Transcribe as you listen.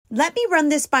"Let me run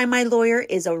this by my lawyer"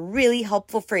 is a really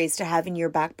helpful phrase to have in your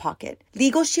back pocket.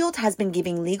 Legal Shield has been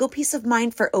giving legal peace of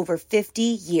mind for over 50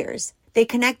 years. They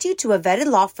connect you to a vetted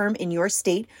law firm in your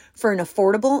state for an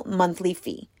affordable monthly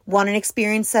fee. Want an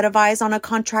experienced set of eyes on a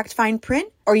contract fine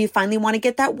print? Or you finally want to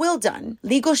get that will done?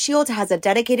 Legal Shield has a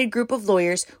dedicated group of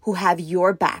lawyers who have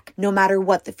your back, no matter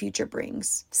what the future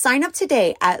brings. Sign up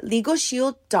today at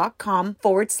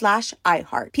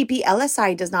LegalShield.com/iHeart.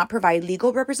 PPLSI does not provide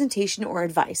legal representation or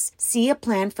advice. See a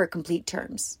plan for complete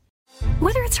terms.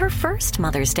 Whether it's her first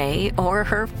Mother's Day or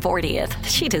her 40th,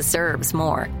 she deserves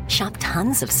more. Shop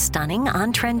tons of stunning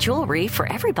on-trend jewelry for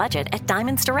every budget at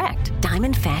Diamonds Direct.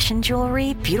 Diamond fashion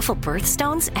jewelry, beautiful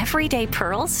birthstones, everyday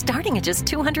pearls starting at just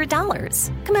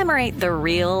 $200. Commemorate the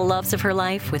real loves of her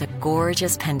life with a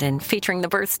gorgeous pendant featuring the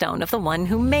birthstone of the one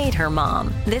who made her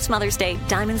mom. This Mother's Day,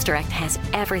 Diamonds Direct has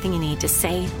everything you need to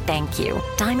say thank you.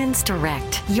 Diamonds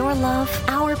Direct. Your love,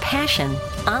 our passion.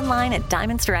 Online at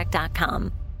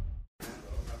diamondsdirect.com.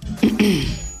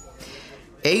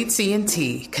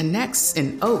 AT&T connects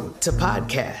an ode to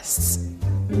podcasts.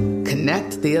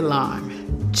 Connect the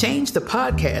alarm. Change the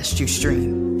podcast you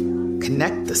stream.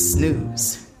 Connect the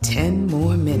snooze. 10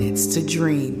 more minutes to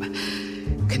dream.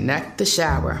 Connect the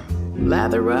shower.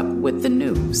 Lather up with the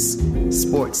news.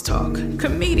 Sports talk,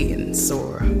 comedians,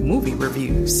 or movie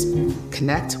reviews.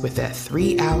 Connect with that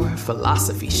 3-hour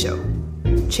philosophy show.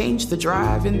 Change the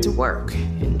drive into work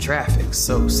in traffic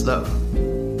so slow.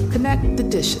 Connect the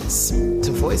dishes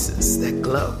to voices that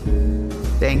glow.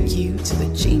 Thank you to the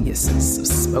geniuses of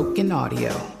spoken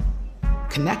audio.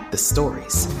 Connect the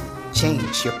stories.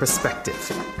 Change your perspective.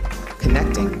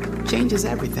 Connecting changes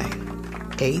everything.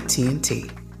 AT&T.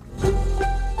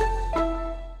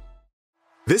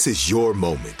 This is your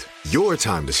moment, your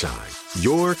time to shine,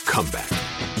 your comeback.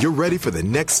 You're ready for the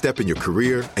next step in your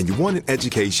career, and you want an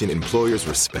education employers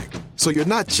respect. So you're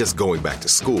not just going back to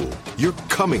school, you're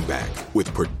coming back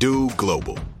with Purdue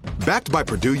Global. Backed by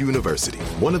Purdue University,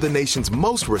 one of the nation's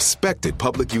most respected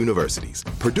public universities,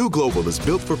 Purdue Global is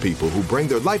built for people who bring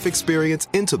their life experience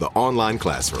into the online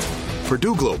classroom.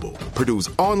 Purdue Global, Purdue's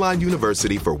online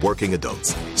university for working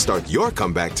adults. Start your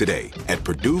comeback today at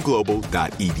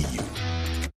purdueglobal.edu.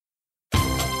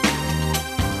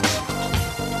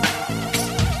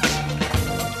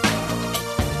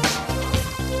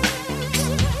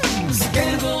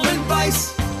 Scandal and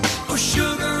vice, or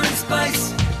sugar and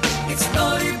spice. It's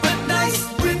naughty but nice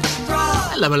with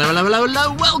Rob. Hello, hello, hello, hello,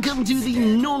 hello. Welcome to the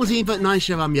Naughty But Nice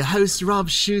Show. I'm your host, Rob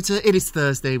Shooter. It is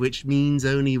Thursday, which means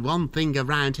only one thing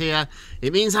around here.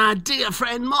 It means our dear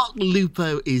friend Mark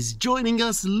Lupo is joining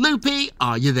us. Loopy,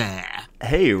 are you there?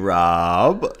 Hey,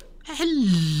 Rob.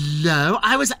 Hello.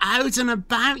 I was out and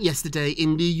about yesterday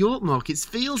in New York, Mark. It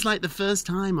feels like the first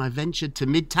time I ventured to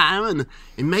Midtown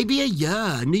in maybe a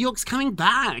year. New York's coming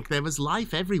back. There was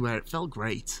life everywhere. It felt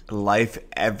great. Life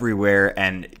everywhere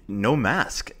and no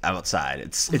mask outside.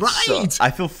 It's right.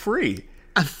 I feel free.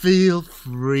 I feel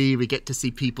free. We get to see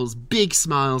people's big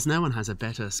smiles. No one has a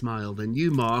better smile than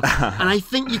you, Mark. And I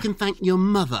think you can thank your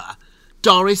mother,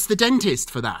 Doris the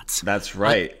dentist, for that. That's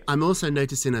right. I'm also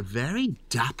noticing a very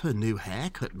dapper new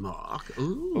haircut, Mark.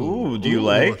 Ooh, do you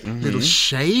like? Mm-hmm. Little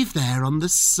shave there on the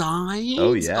side.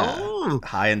 Oh, yeah. Oh,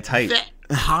 high and tight.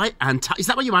 High and tight. Is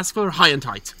that what you asked for? High and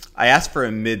tight? I asked for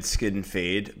a mid-skin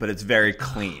fade, but it's very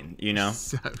clean, you know?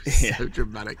 So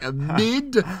dramatic. A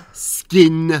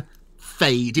mid-skin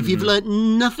fade. If you've learnt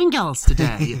nothing else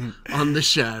today on the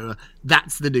show,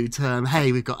 that's the new term.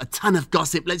 Hey, we've got a ton of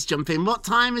gossip. Let's jump in. What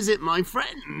time is it, my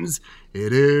friends?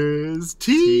 It is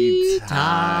tea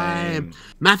time.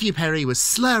 Matthew Perry was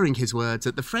slurring his words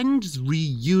at the Friends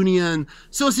reunion.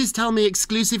 Sources tell me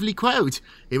exclusively, quote,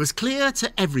 "It was clear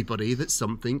to everybody that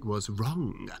something was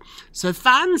wrong." So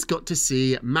fans got to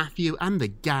see Matthew and the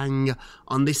gang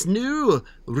on this new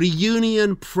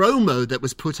reunion promo that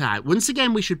was put out. Once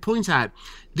again, we should point out,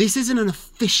 this isn't an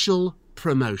official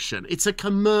promotion. It's a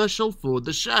commercial for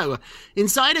the show.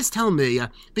 Insiders tell me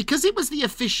because it was the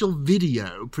official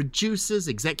video, producers,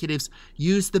 executives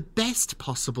used the best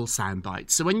possible sound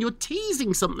bites. So when you're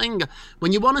teasing something,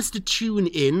 when you want us to tune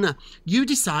in, you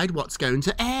decide what's going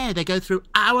to air. They go through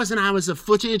hours and hours of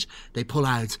footage. They pull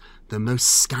out the most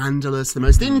scandalous, the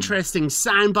most interesting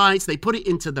sound bites. They put it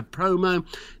into the promo.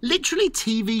 Literally,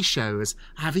 TV shows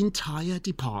have entire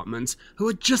departments who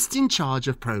are just in charge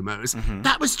of promos.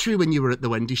 That was true when you were at the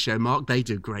Wendy Show, Mark. They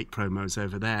do great promos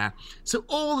over there. So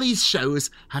all these shows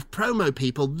have promo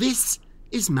people. This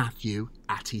is Matthew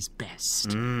at his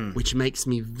best, which makes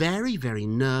me very, very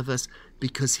nervous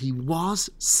because he was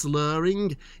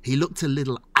slurring. He looked a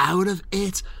little out of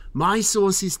it. My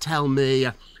sources tell me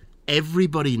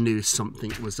Everybody knew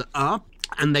something was up,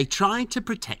 and they tried to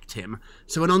protect him.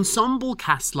 So an ensemble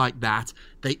cast like that,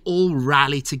 they all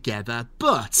rally together,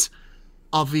 but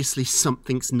obviously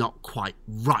something's not quite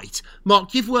right.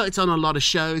 Mark, you've worked on a lot of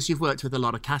shows, you've worked with a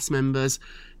lot of cast members.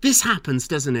 This happens,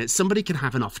 doesn't it? Somebody can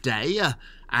have an off day,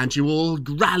 and you all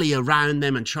rally around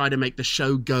them and try to make the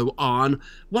show go on.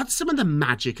 What's some of the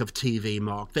magic of TV,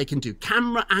 Mark? They can do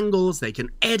camera angles, they can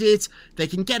edit, they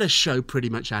can get a show pretty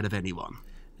much out of anyone.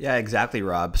 Yeah, exactly,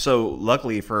 Rob. So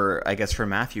luckily for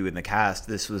Matthew in the cast,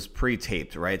 this was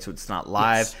pre-taped, right? So it's not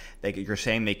live. Yes. You're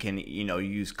saying they can,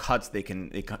 use cuts. They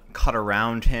can cut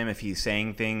around him if he's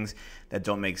saying things that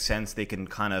don't make sense. They can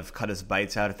kind of cut his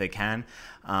bites out if they can.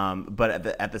 But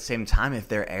at the same time, if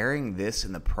they're airing this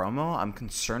in the promo, I'm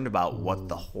concerned about what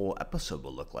the whole episode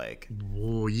will look like.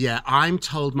 Oh, yeah. I'm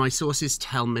told, my sources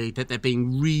tell me that they're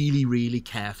being really, really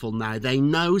careful now. They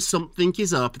know something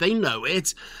is up. They know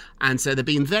it. And so they're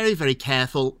being very, very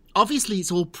careful. Obviously,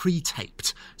 it's all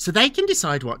pre-taped, so they can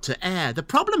decide what to air. The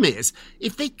problem is,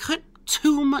 if they cut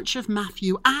too much of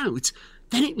Matthew out,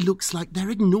 then it looks like they're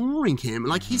ignoring him,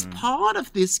 like he's part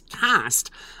of this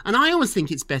cast. And I always think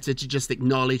it's better to just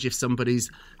acknowledge if somebody's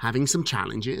having some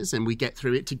challenges and we get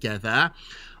through it together.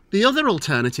 The other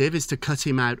alternative is to cut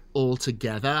him out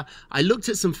altogether. I looked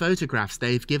at some photographs.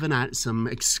 They've given out some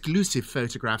exclusive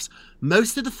photographs.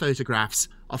 Most of the photographs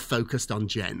are focused on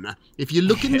Jen. If you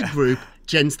look in the group,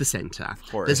 Jen's the centre. Of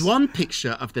course. There's one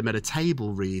picture of them at a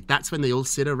table read. That's when they all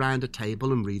sit around a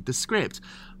table and read the script.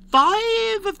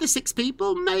 5 of the 6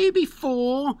 people, maybe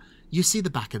 4, you see the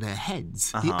back of their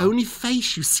heads. The only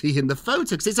face you see in the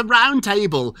photo, because it's a round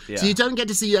table, so you don't get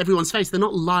to see everyone's face. They're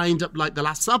not lined up like the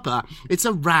Last Supper. It's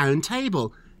a round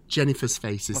table. Jennifer's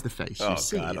face is the face you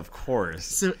see. Oh, God, of course.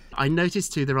 So I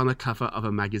noticed, too, they're on the cover of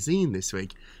a magazine this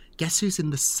week. Guess who's in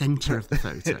the centre of the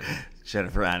photo?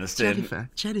 Jennifer Aniston.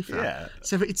 Jennifer. Yeah.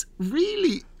 So it's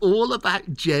really all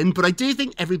about Jen, but I do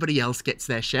think everybody else gets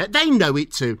their share. They know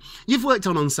it too. You've worked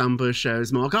on ensemble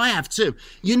shows, Mark. I have too.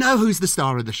 You know who's the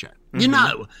star of the show. You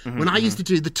know. When I used to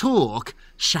do The Talk,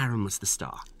 Sharon was the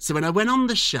star. So when I went on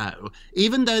the show,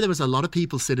 even though there was a lot of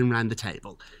people sitting around the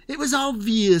table, it was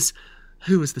obvious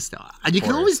who was the star. And you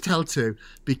can always tell too,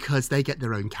 because they get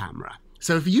their own camera.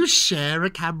 So if you share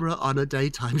a camera on a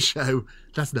daytime show,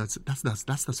 that's not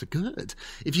so good.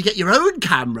 If you get your own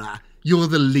camera, you're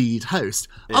the lead host.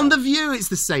 Yeah. On The View, it's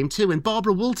the same too. When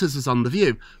Barbara Walters was on The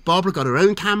View, Barbara got her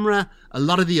own camera. A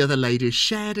lot of the other ladies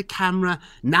shared a camera.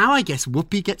 Now I guess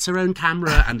Whoopi gets her own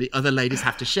camera and the other ladies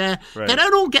have to share. Right. They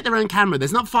don't all get their own camera.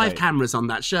 There's not 5 cameras on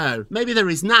that show. Maybe there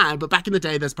is now, but back in the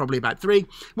day, there's probably about 3.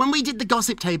 When we did the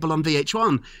Gossip Table on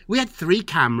VH1, we had 3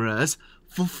 cameras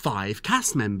for 5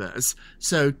 cast members.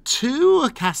 So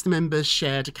 2 cast members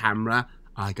shared a camera.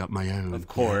 I got my own. Of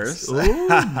course. Yes.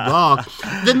 Oh, Mark.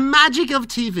 The magic of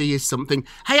TV is something.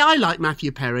 Hey, I like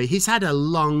Matthew Perry. He's had a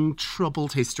long,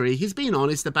 troubled history. He's been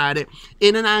honest about it.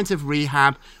 In and out of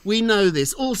rehab. We know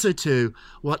this. Also, too,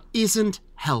 what isn't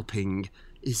helping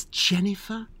is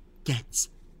Jennifer gets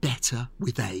better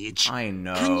with age. I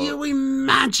know. Can you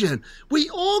imagine? We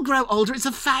all grow older. It's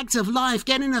a fact of life.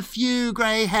 Getting a few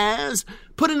grey hairs,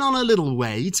 putting on a little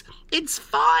weight. It's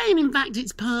fine. In fact,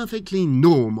 it's perfectly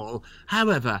normal.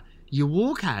 However, you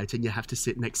walk out and you have to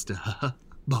sit next to her.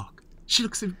 Mark, she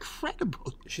looks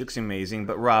incredible. She looks amazing.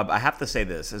 But Rob, I have to say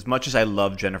this. As much as I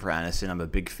love Jennifer Aniston, I'm a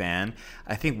big fan.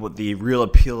 I think what the real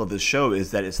appeal of this show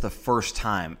is that it's the first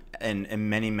time in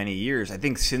many, many years, I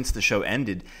think since the show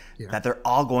ended, that they're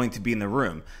all going to be in the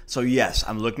room. So yes,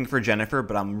 I'm looking for Jennifer,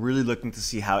 but I'm really looking to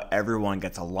see how everyone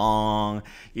gets along,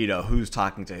 who's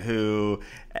talking to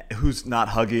who's not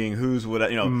hugging, who's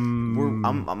what,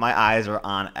 my eyes are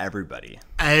on everybody.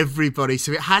 Everybody.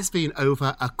 So it has been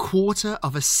over a quarter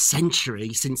of a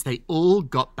century since they all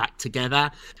got back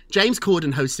together. James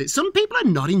Corden hosted. Some people are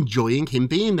not enjoying him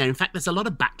being there. In fact, there's a lot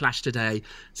of backlash today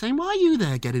saying, why are you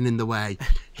there getting in the way?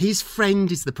 His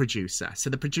friend is the producer. So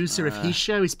the producer of his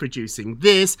show is producing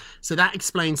this. So that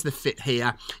explains the fit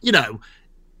here.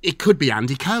 It could be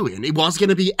Andy Cohen. It was going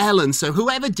to be Ellen. So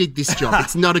whoever did this job,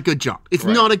 it's not a good job. It's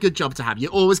not a good job to have.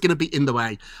 You're always going to be in the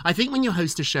way. I think when you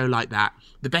host a show like that,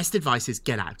 the best advice is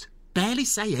get out. Barely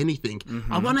say anything.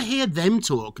 I want to hear them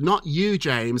talk, not you,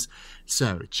 James.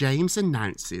 So James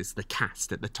announces the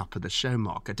cast at the top of the show,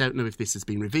 Mark. I don't know if this has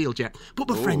been revealed yet, but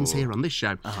we're friends here on this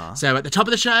show. So at the top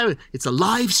of the show, it's a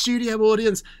live studio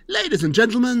audience. Ladies and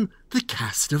gentlemen, the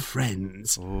cast of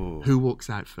Friends. Who walks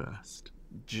out first?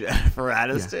 Jennifer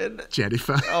Aniston? Yeah,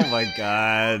 Jennifer. Oh my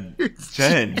God.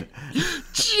 Jen.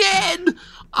 Jen!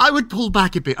 I would pull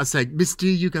back a bit. I'd say, Misty,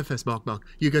 you go first, Mark,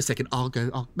 you go second,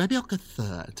 maybe I'll go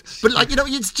third. But like,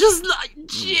 it's just like,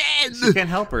 Jen. She can't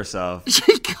help herself.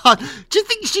 She can't. Do you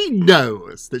think she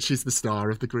knows that she's the star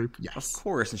of the group? Yes. Of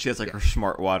course. And she has like her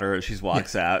smart water as she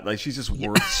walks out. Like she's just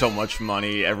worth so much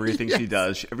money. Everything she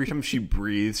does. Every time she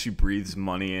breathes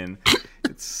money in.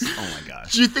 It's, oh my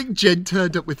gosh. Do you think Jen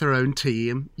turned up with her own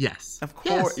team? Yes. Of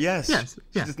course. Yes.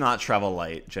 She does not travel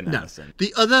light, Jen Aniston.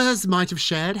 The others might have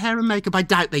shared hair and makeup. I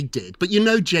doubt they did. But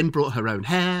Jen brought her own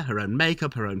hair, her own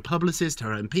makeup, her own publicist,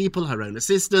 her own people, her own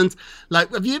assistant.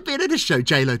 Like, have you been in a show?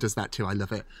 J-Lo does that too. I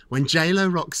love it. When J-Lo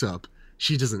rocks up,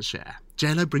 she doesn't share.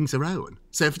 J-Lo brings her own.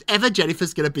 So if ever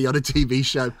Jennifer's going to be on a TV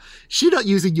show, she's not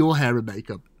using your hair and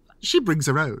makeup. She brings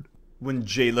her own. When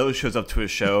J-Lo shows up to a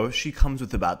show, she comes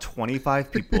with about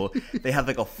 25 people. They have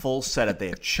like a full setup. They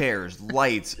have chairs,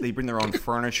 lights. They bring their own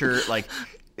furniture. Like,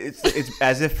 it's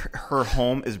as if her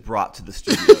home is brought to the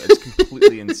studio. It's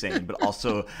completely insane, but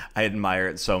also I admire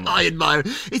it so much. I admire it.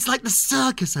 It's like the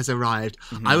circus has arrived.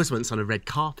 Mm-hmm. I was once on a red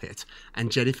carpet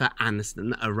and Jennifer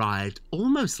Aniston arrived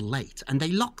almost late and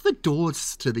they lock the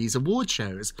doors to these award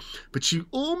shows, but she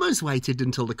almost waited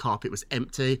until the carpet was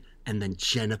empty and then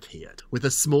Jen appeared with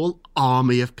a small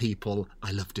army of people.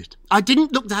 I loved it. I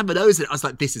didn't look to have my nose in it. I was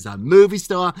like, this is a movie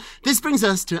star. This brings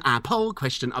us to our poll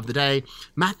question of the day.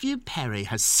 Matthew Perry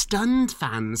has stunned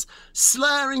fans,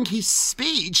 slurring his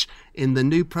speech in the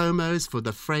new promos for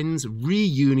the Friends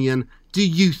reunion. Do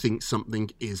you think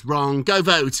something is wrong? Go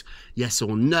vote, yes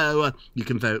or no. You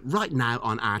can vote right now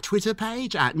on our Twitter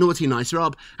page at Naughty Nice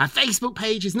Rob. Our Facebook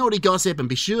page is Naughty Gossip, and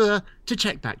be sure to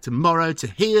check back tomorrow to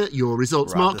hear your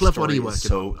results. Rob, Mark Love, what are you working on?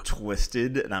 So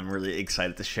twisted, and I'm really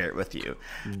excited to share it with you.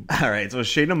 All right, so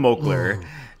Shayna Moakler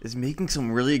is making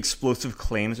some really explosive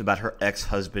claims about her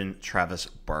ex-husband, Travis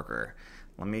Barker.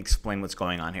 Let me explain what's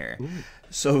going on here.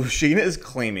 So Shayna is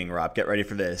claiming, Rob, get ready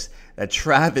for this, that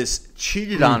Travis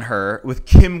cheated on her with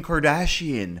Kim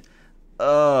Kardashian.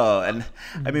 Oh, and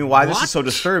I mean, why this is so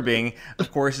disturbing,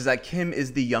 of course, is that Kim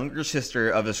is the younger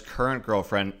sister of his current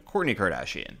girlfriend, Kourtney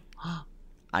Kardashian.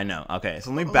 I know. Okay,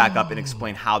 so let me back up and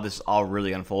explain how this all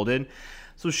really unfolded.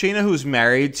 So Shayna, who's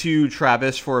married to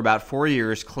Travis for about 4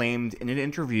 years, claimed in an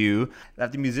interview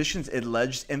that the musician's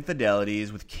alleged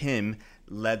infidelities with Kim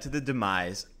led to the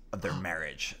demise of their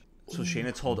marriage. So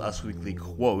Shayna told Us Weekly,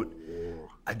 quote,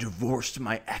 "I divorced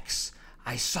my ex.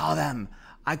 I saw them.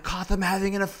 I caught them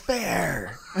having an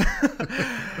affair."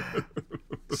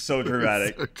 So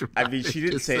dramatic. I mean, she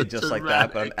didn't say it just like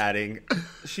that, but I'm adding,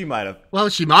 she might have. Well,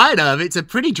 she might have. It's a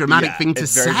pretty dramatic thing to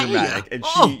say. Very dramatic. And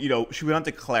she went on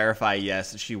to clarify,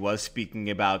 yes, she was speaking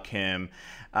about Kim.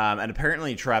 And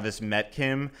apparently Travis met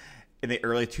Kim in the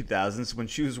early 2000s when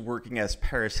she was working as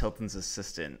Paris Hilton's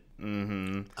assistant.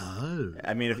 Mm-hmm. Oh.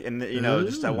 I mean,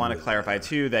 I want to clarify,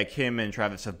 too, that Kim and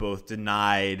Travis have both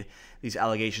denied these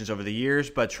allegations over the years,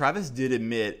 but Travis did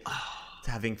admit to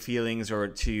having feelings or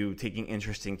to taking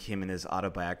interest in Kim in his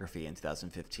autobiography in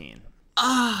 2015.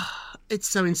 It's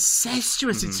so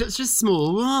incestuous. It's such a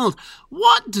small world.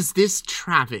 What does this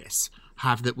Travis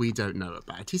have that we don't know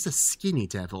about? He's a skinny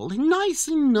devil. Nice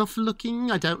enough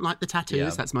looking. I don't like the tattoos. Yeah.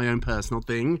 That's my own personal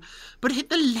thing. But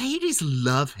the ladies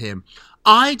love him.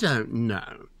 I don't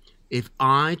know if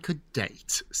I could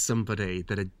date somebody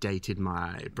that had dated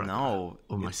my brother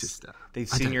or my sister. They've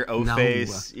seen your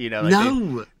O-face.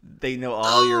 They know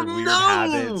all your weird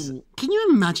habits. Can you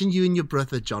imagine you and your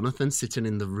brother Jonathan sitting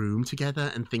in the room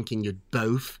together and thinking you'd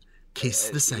both kiss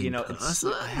the same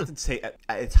person? I have to say,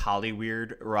 it's Holly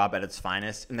weird, Rob, at its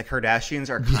finest. And the Kardashians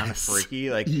are kind of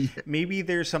freaky. Maybe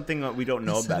there's something that we don't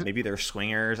know about. Maybe they're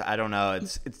swingers. I don't know.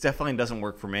 It definitely doesn't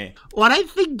work for me. What I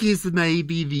think is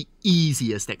maybe the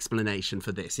easiest explanation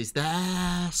for this is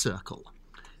their circle.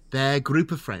 Their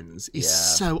group of friends is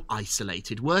so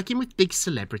isolated. Working with big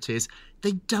celebrities,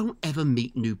 they don't ever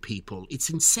meet new people. It's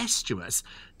incestuous.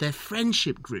 Their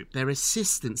friendship group, their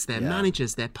assistants, their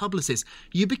managers, their publicists,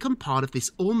 you become part of this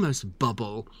almost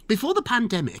bubble. Before the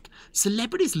pandemic,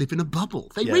 celebrities live in a bubble.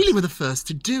 They really were the first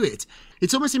to do it.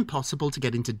 It's almost impossible to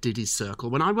get into Diddy's circle.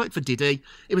 When I worked for Diddy,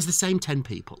 it was the same 10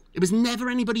 people. It was never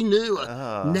anybody new.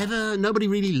 Nobody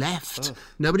really left.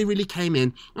 Nobody really came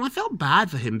in. And I felt bad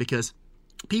for him because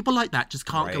people like that just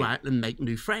can't go out and make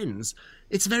new friends.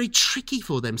 it's very tricky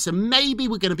for them. So maybe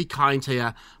we're going to be kind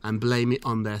here and blame it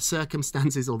on their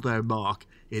circumstances, although, Mark,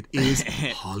 it is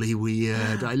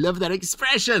Hollyweird. I love that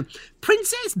expression.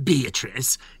 Princess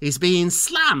Beatrice is being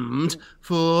slammed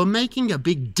for making a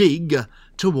big dig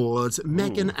towards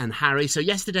Meghan and Harry. So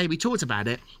yesterday we talked about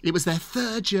it. It was their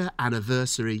 3rd-year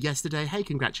anniversary yesterday. Hey,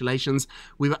 congratulations.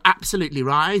 We were absolutely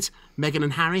right. Meghan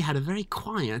and Harry had a very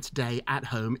quiet day at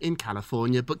home in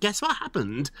California. But guess what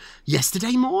happened?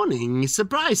 Yesterday morning,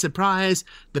 surprise, surprise,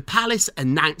 the palace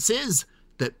announces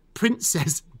that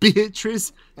Princess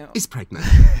Beatrice is pregnant.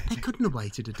 They couldn't have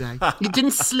waited a day. It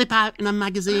didn't slip out in a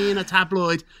magazine, a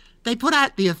tabloid. They put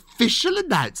out the official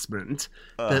announcement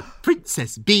that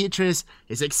Princess Beatrice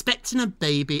is expecting a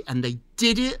baby, and they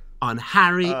did it on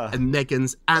Harry and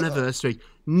Meghan's anniversary.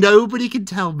 Nobody can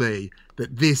tell me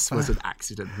that this was an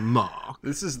accident, Mark.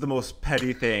 This is the most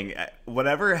petty thing.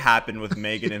 Whatever happened with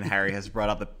Meghan and Harry has brought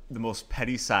out the most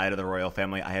petty side of the royal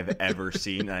family I have ever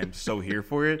seen, and I'm so here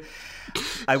for it.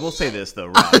 I will say this, though,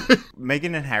 Rob.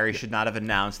 Meghan and Harry should not have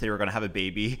announced they were going to have a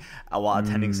baby while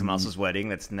attending someone else's wedding.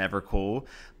 That's never cool.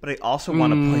 But I also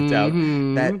want to point out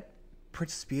that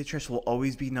Princess Beatrice will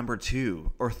always be number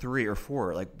 2 or 3 or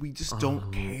 4. Like, we just don't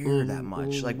care that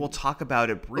much. Like, we'll talk about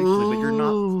it briefly, but you're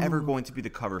not ever going to be the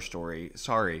cover story.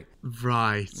 Sorry.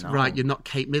 Right. You're not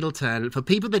Kate Middleton. For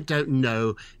people that don't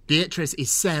know, Beatrice is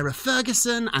Sarah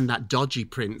Ferguson and that dodgy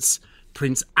Prince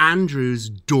Andrew's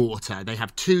daughter. They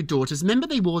have 2 daughters. Remember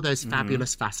they wore those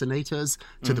fabulous fascinators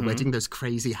to the wedding, those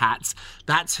crazy hats?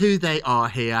 That's who they are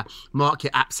here. Mark,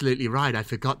 you're absolutely right. I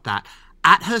forgot that.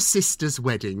 At her sister's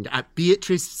wedding, at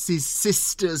Beatrice's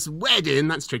sister's wedding,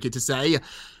 that's tricky to say,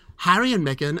 Harry and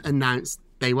Meghan announced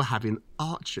they were having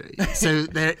Archie. So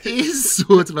there is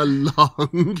sort of a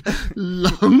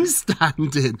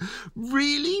long-standing,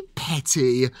 really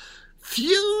petty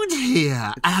feud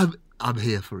here. I'm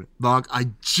here for it, Mark. I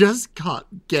just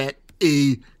can't get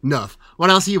enough. What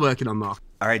else are you working on, Mark?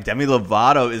 All right, Demi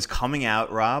Lovato is coming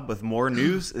out, Rob, with more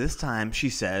news. This time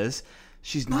she says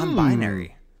she's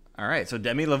non-binary. All right, so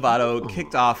Demi Lovato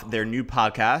kicked off their new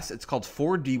podcast. It's called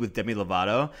 4D with Demi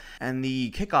Lovato, and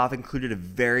the kickoff included a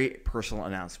very personal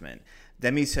announcement.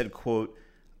 Demi said, quote,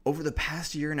 "Over the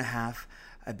past year and a half,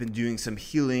 I've been doing some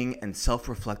healing and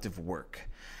self-reflective work.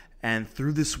 And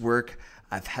through this work,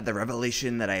 I've had the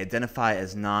revelation that I identify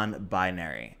as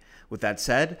non-binary. With that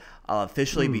said, I'll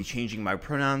officially be changing my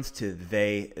pronouns to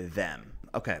they, them."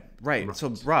 Okay, right.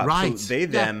 So, Rob, so they,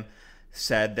 them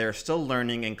said they're still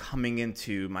learning and coming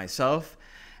into myself.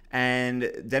 And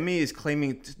Demi is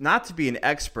claiming not to be an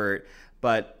expert,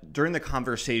 but during the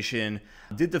conversation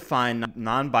did define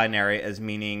non-binary as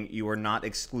meaning you are not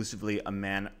exclusively a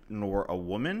man nor a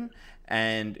woman.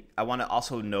 And I want to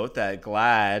also note that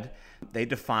GLAAD, they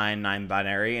define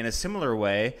non-binary in a similar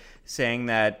way, saying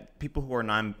that people who are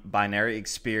non-binary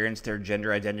experience their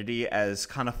gender identity as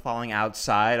kind of falling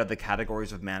outside of the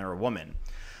categories of man or woman.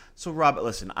 So, Rob,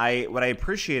 listen, what I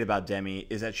appreciate about Demi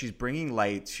is that she's bringing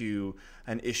light to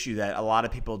an issue that a lot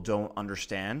of people don't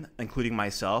understand, including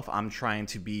myself. I'm trying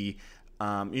to be,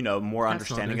 more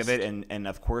understanding of it. And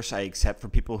of course, I accept for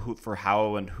people for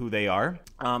how and who they are.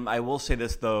 I will say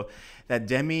this, though, that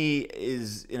Demi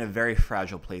is in a very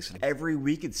fragile place. Every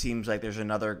week, it seems like there's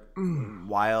another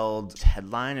wild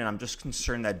headline, and I'm just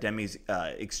concerned that Demi's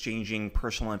exchanging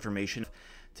personal information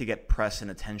to get press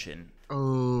and attention.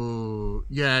 Oh,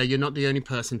 yeah, you're not the only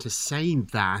person to say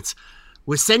that.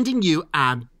 We're sending you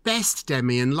our best,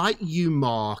 Demi, and like you,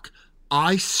 Mark,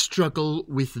 I struggle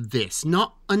with this.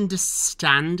 Not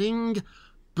understanding,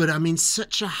 but I'm in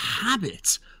such a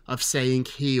habit of saying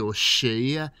he or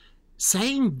she.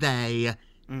 Saying they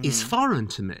is foreign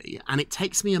to me, and it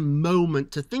takes me a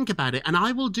moment to think about it, and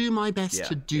I will do my best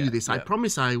to do this. I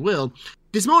promise I will.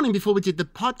 This morning, before we did the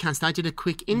podcast, I did a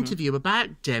quick interview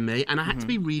about Demi, and I had to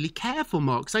be really careful,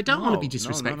 Mark, because I don't want to be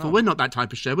disrespectful. No. We're not that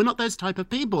type of show. We're not those type of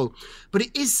people. But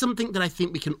it is something that I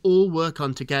think we can all work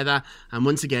on together. And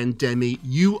once again, Demi,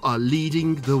 you are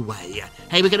leading the way.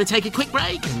 Hey, we're going to take a quick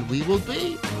break, and we will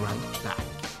be right back.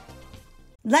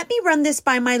 "Let me run this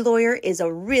by my lawyer" is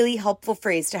a really helpful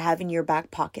phrase to have in your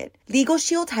back pocket. Legal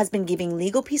Shield has been giving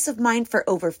legal peace of mind for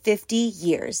over 50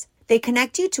 years. They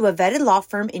connect you to a vetted law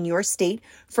firm in your state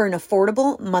for an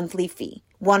affordable monthly fee.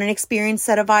 Want an experienced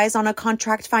set of eyes on a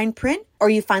contract fine print? Or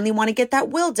you finally want to get that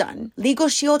will done? Legal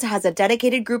Shield has a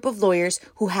dedicated group of lawyers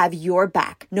who have your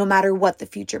back, no matter what the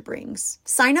future brings.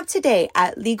 Sign up today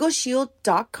at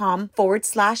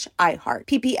LegalShield.com/iHeart.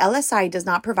 PPLSI does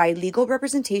not provide legal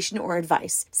representation or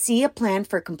advice. See a plan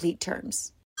for complete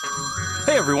terms.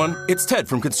 Hey everyone, it's Ted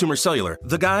from Consumer Cellular,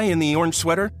 the guy in the orange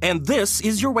sweater, and this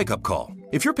is your wake-up call.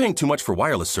 If you're paying too much for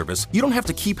wireless service, you don't have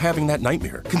to keep having that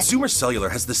nightmare. Consumer Cellular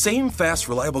has the same fast,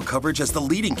 reliable coverage as the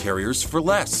leading carriers for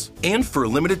less. And for a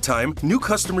limited time, new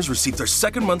customers receive their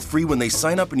second month free when they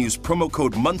sign up and use promo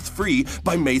code MONTHFREE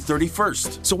by May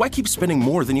 31st. So why keep spending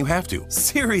more than you have to?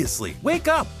 Seriously, wake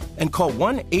up and call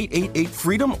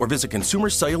 1-888-FREEDOM or visit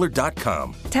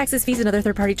consumercellular.com. Taxes, fees, and other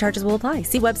third-party charges will apply.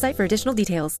 See website for additional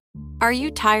details. Are you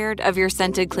tired of your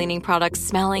scented cleaning products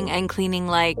smelling and cleaning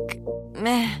like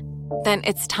meh? Then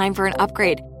it's time for an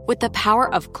upgrade with the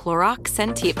power of Clorox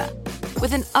Scentiva.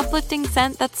 With an uplifting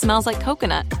scent that smells like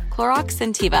coconut, Clorox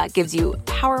Scentiva gives you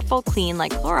powerful clean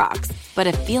like Clorox, but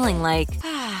a feeling like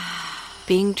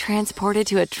being transported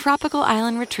to a tropical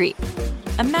island retreat.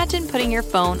 Imagine putting your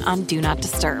phone on Do Not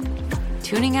Disturb,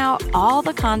 tuning out all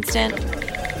the constant,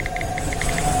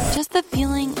 just the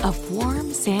feeling of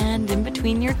warm sand in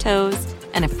between your toes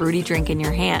and a fruity drink in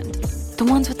your hand. The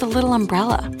ones with the little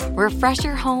umbrella. Refresh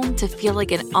your home to feel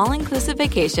like an all-inclusive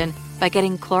vacation by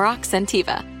getting Clorox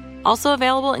Scentiva. Also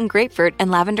available in grapefruit and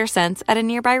lavender scents at a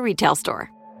nearby retail store.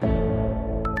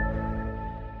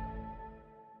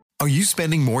 Are you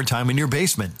spending more time in your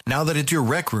basement now that it's your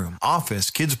rec room,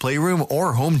 office, kids' playroom,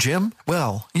 or home gym?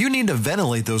 Well, you need to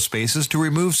ventilate those spaces to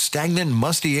remove stagnant,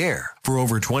 musty air. For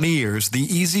over 20 years, the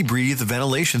Easy Breathe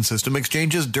ventilation system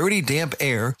exchanges dirty, damp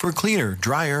air for cleaner,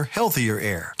 drier, healthier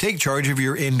air. Take charge of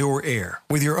your indoor air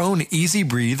with your own Easy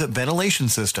Breathe ventilation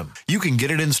system. You can get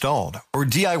it installed, or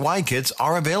DIY kits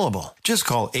are available. Just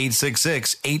call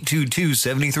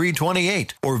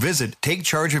 866-822-7328 or visit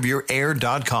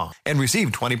takechargeofyourair.com and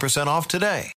receive 20% off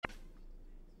today.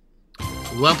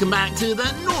 Welcome back to the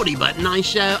Naughty But Nice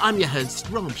Show. I'm your host,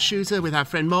 Rob Shooter, with our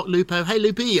friend Mark Lupo. Hey,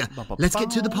 Loopy, let's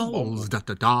get to the polls.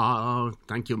 Da-da-da.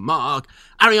 Thank you, Mark.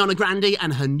 Ariana Grande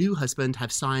and her new husband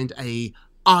have signed a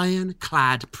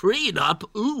ironclad prenup.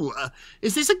 Ooh,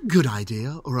 is this a good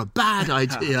idea or a bad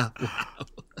idea? Wow.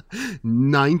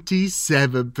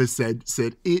 97%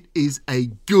 said it is a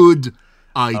good idea.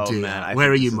 Oh man, I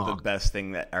Where think are you, this Mark? is the best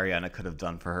thing that Ariana could have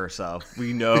done for herself.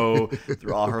 We know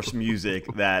through all her music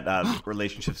that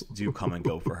relationships do come and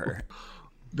go for her.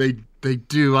 They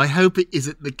do. I hope it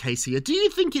isn't the case here. Do you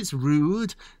think it's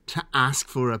rude to ask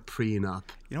for a prenup?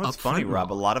 You know what's funny,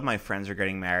 Rob? A lot of my friends are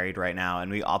getting married right now,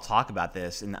 and we all talk about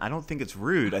this, and I don't think it's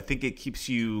rude. I think it keeps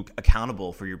you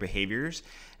accountable for your behaviors,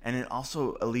 and it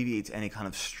also alleviates any kind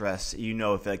of stress. You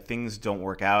know, if like things don't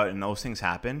work out and those things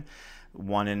happen,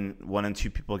 one in two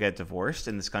people get divorced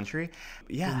in this country.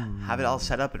 Yeah, have it all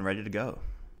set up and ready to go.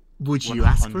 Would you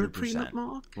ask for a prenup,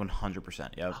 Mark?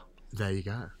 100%, yep. There you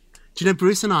go. Do you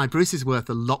know, Bruce is worth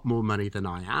a lot more money than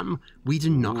I am. We do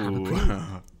not have a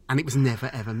prenup. And it was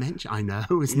never, ever mentioned. I know.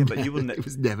 It was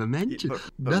never mentioned.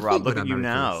 But Rob, look at you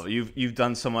now. You've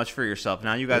done so much for yourself.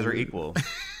 Now you guys are equal.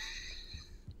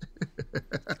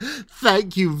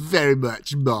 Thank you very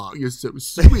much, Mark. You're so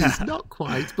sweet. Not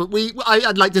quite, but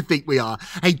I'd like to think we are.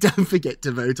 Hey, don't forget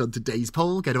to vote on today's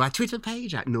poll. Go to our Twitter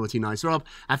page at Naughty Nice Rob.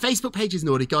 Our Facebook page is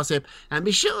Naughty Gossip. And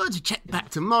be sure to check back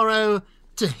tomorrow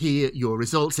to hear your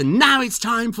results. And now it's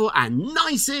time for our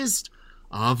nicest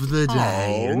of the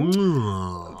day.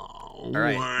 All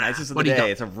right, nicest of the day.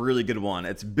 It's a really good one.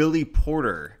 It's Billy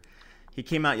Porter. He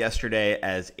came out yesterday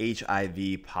as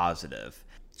HIV positive.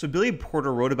 So Billy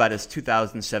Porter wrote about his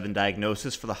 2007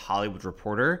 diagnosis for The Hollywood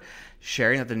Reporter,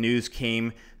 sharing that the news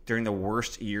came during the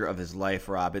worst year of his life,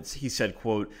 Rob. He said,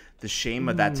 quote, "The shame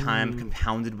of that time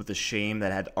compounded with the shame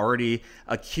that had already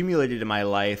accumulated in my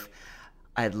life.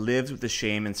 I had lived with the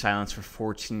shame in silence for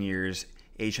 14 years,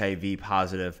 HIV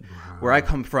positive. Wow. Where I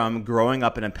come from, growing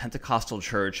up in a Pentecostal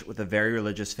church with a very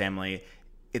religious family,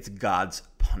 it's God's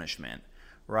punishment."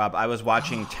 Rob, I was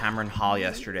watching Tamron Hall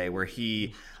yesterday where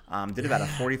he did about a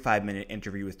 45-minute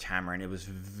interview with Tamron. It was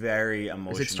very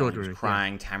emotional. He was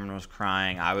crying. Yeah. Tamron was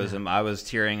crying. I was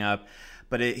tearing up.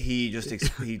 But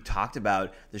he talked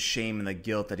about the shame and the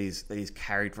guilt that he's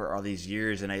carried for all these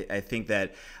years, and I think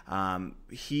that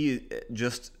he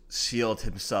just sealed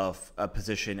himself a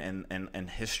position in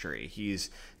history. He's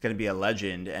going to be a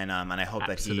legend, and I hope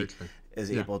Absolutely. That he is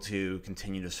able to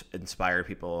continue to inspire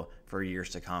people for years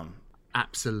to come.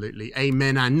 Absolutely.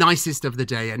 Amen. Our nicest of the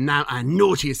day, and now our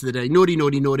naughtiest of the day. Naughty,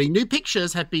 naughty, naughty. New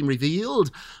pictures have been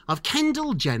revealed of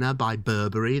Kendall Jenner by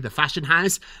Burberry, the fashion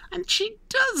house, and she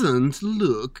doesn't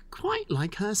look quite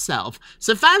like herself.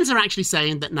 So fans are actually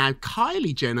saying that now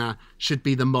Kylie Jenner should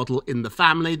be the model in the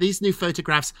family. These new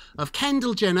photographs of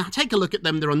Kendall Jenner, take a look at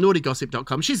them. They're on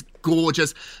naughtygossip.com. She's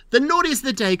gorgeous. The naughtiest of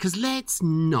the day, because let's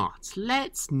not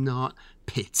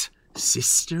pit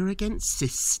sister against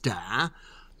sister.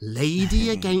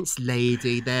 Lady against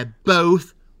lady, they're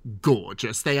both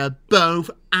gorgeous. They are both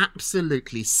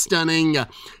absolutely stunning.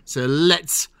 So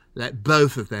let's let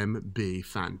both of them be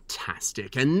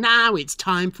fantastic. And now it's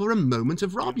time for a moment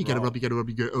of Rob. You get a Rob, you get a Rob,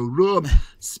 you get a Rob.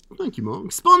 Thank you,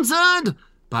 Mark. Sponsored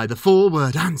by the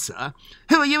 4-word answer.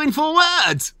 Who are you in 4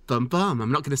 words? Bum bum.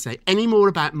 I'm not going to say any more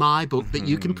about my book that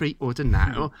you can pre-order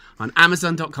now on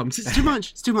Amazon.com. It's too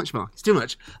much. It's too much, Mark. It's too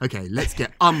much. Okay, let's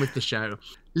get on with the show.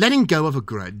 Letting go of a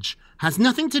grudge has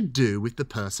nothing to do with the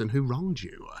person who wronged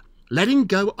you. Letting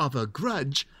go of a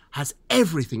grudge has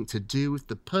everything to do with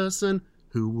the person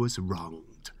who was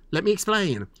wronged. Let me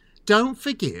explain. Don't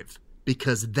forgive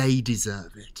because they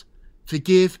deserve it.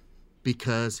 Forgive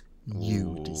because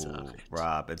you deserve it.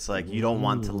 Rob, it's like you don't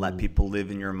want to let people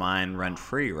live in your mind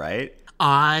rent-free, right?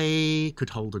 I could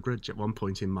hold a grudge at one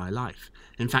point in my life.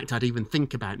 In fact, I'd even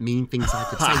think about mean things I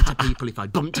could say to people if I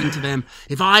bumped into them.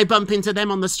 If I bump into them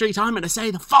on the street, I'm going to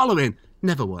say the following.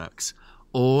 Never works.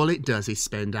 All it does is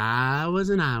spend hours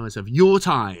and hours of your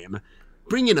time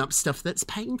bringing up stuff that's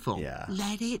painful. Yeah.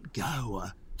 Let it go.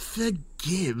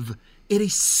 Forgive. It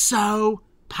is so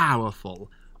powerful.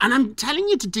 And I'm telling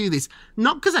you to do this,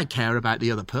 not because I care about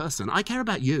the other person. I care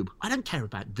about you. I don't care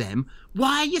about them.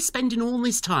 Why are you spending all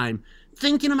this time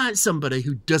thinking about somebody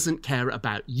who doesn't care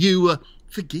about you?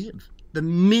 Forgive. The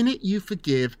minute you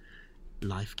forgive,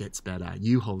 life gets better.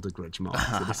 You hold a grudge, Mark,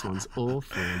 so this one's all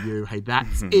for you. Hey,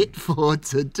 that's it for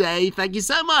today. Thank you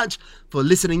so much for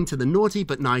listening to the Naughty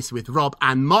But Nice with Rob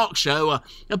and Mark show,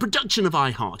 a production of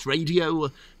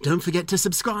iHeartRadio. Don't forget to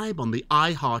subscribe on the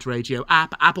iHeartRadio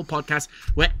app, Apple Podcasts,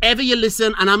 wherever you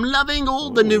listen. And I'm loving all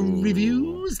the new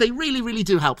reviews. They really, really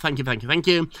do help. Thank you, thank you, thank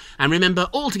you. And remember,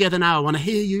 all together now, I want to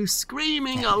hear you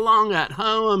screaming along at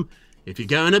home. If you're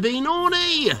going to be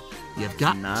naughty, you've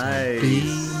got to be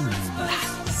nice.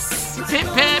 Pip,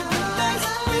 pip.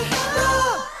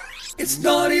 It's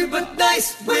Naughty But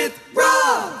Nice with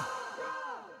Rob.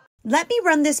 Let me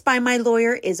run this by my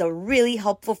lawyer is a really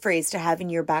helpful phrase to have in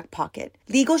your back pocket.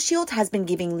 Legal Shield has been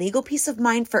giving legal peace of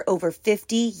mind for over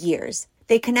 50 years.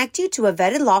 They connect you to a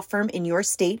vetted law firm in your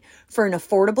state for an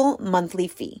affordable monthly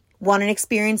fee. Want an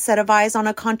experienced set of eyes on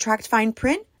a contract fine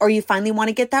print? Or you finally want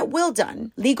to get that will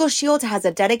done? Legal Shield has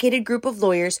a dedicated group of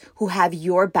lawyers who have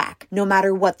your back, no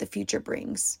matter what the future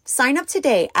brings. Sign up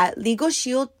today at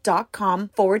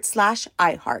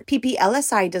LegalShield.com/iHeart.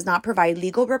 PPLSI does not provide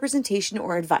legal representation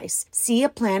or advice. See a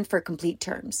plan for complete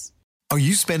terms. Are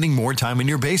you spending more time in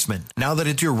your basement now that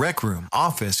it's your rec room,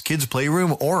 office, kids'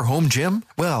 playroom, or home gym?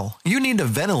 Well, you need to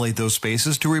ventilate those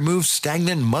spaces to remove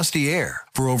stagnant, musty air.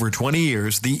 For over 20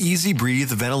 years, the Easy Breathe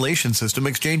ventilation system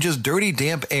exchanges dirty,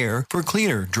 damp air for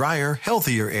cleaner, drier,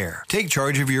 healthier air. Take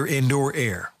charge of your indoor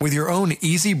air with your own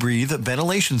Easy Breathe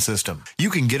ventilation system. You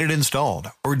can get it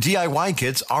installed, or DIY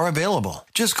kits are available.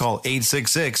 Just call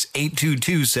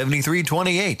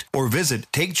 866-822-7328 or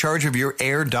visit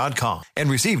takechargeofyourair.com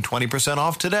and receive 20%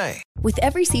 off today. With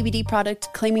every CBD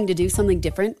product claiming to do something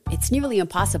different, it's nearly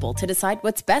impossible to decide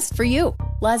what's best for you.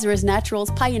 Lazarus Naturals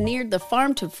pioneered the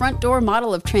farm-to-front-door model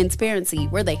of transparency,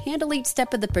 where they handle each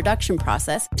step of the production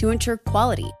process to ensure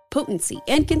quality, potency,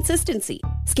 and consistency.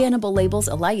 Scannable labels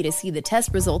allow you to see the test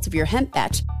results of your hemp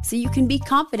batch, so you can be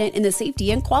confident in the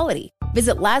safety and quality.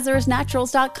 Visit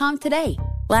LazarusNaturals.com today.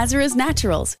 Lazarus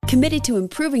Naturals, committed to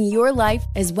improving your life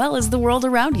as well as the world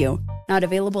around you. Not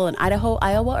available in Idaho,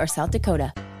 Iowa, or South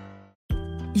Dakota.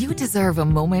 You deserve a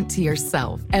moment to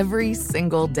yourself every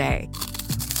single day.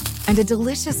 And a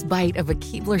delicious bite of a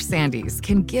Keebler Sandies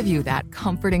can give you that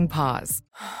comforting pause.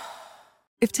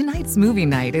 If tonight's movie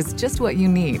night is just what you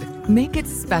need, make it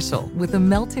special with the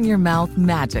melt-in-your-mouth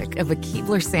magic of a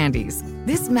Keebler Sandies.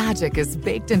 This magic is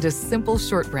baked into simple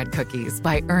shortbread cookies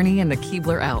by Ernie and the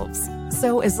Keebler Elves.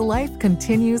 So as life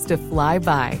continues to fly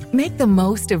by, make the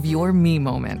most of your me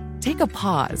moment. Take a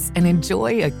pause and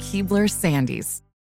enjoy a Keebler Sandies.